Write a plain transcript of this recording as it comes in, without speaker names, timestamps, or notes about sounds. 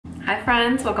Hi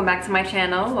friends, welcome back to my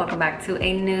channel. Welcome back to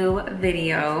a new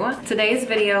video. Today's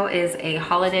video is a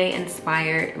holiday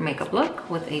inspired makeup look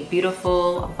with a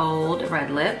beautiful bold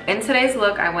red lip. In today's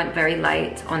look, I went very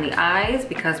light on the eyes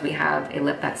because we have a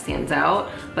lip that stands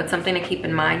out, but something to keep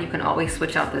in mind, you can always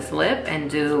switch out this lip and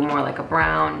do more like a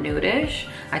brown nudish.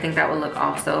 I think that would look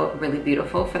also really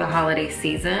beautiful for the holiday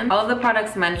season. All of the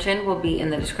products mentioned will be in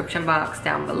the description box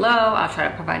down below. I'll try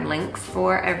to provide links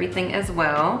for everything as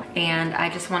well. And I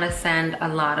just want to send a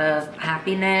lot of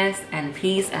happiness and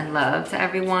peace and love to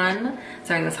everyone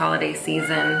during this holiday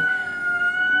season.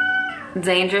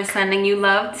 Danger sending you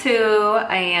love too,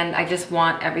 and I just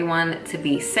want everyone to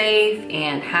be safe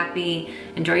and happy.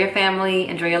 Enjoy your family,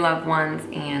 enjoy your loved ones,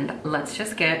 and let's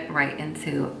just get right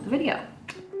into the video.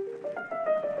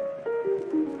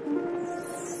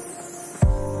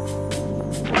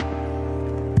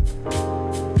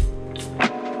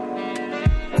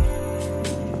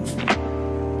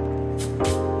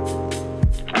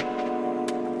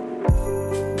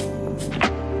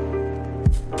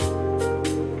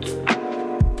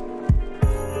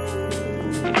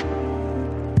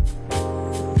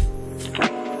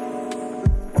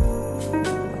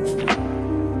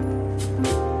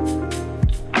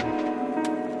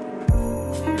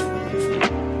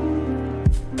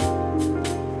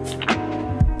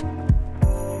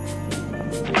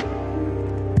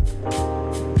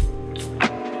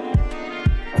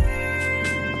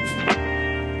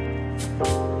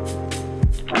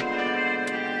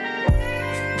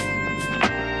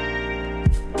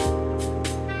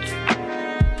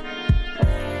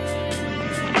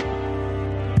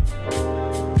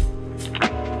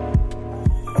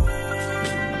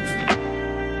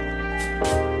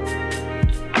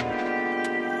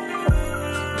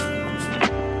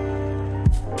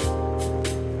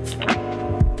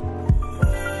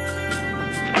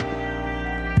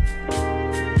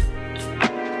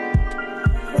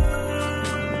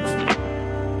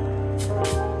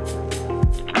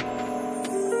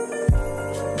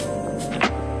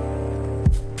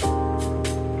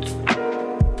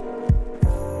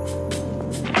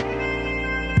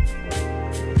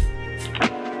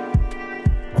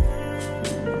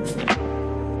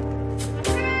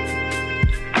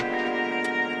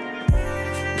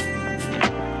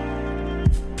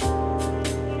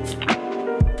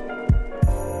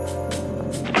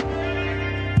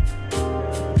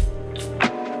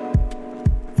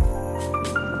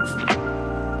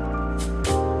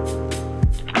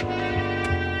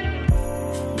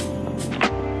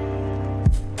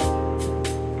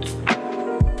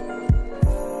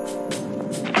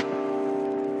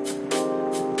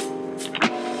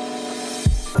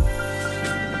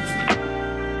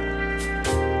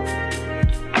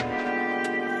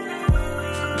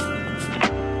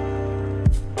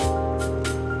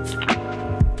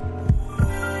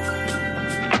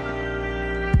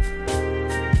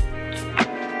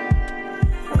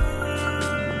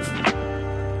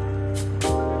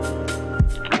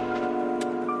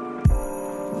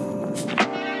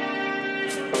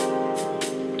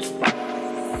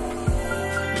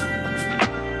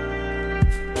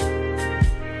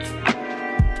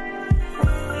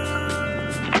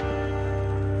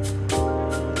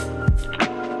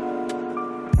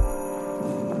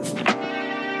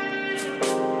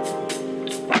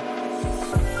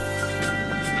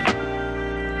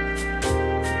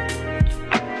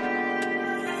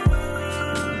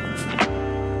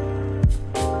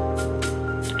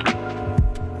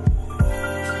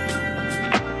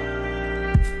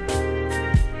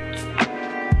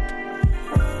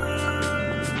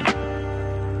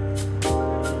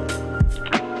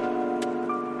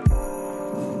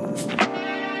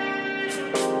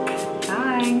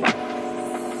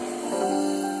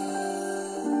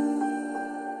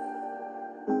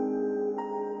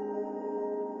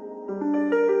 Bye.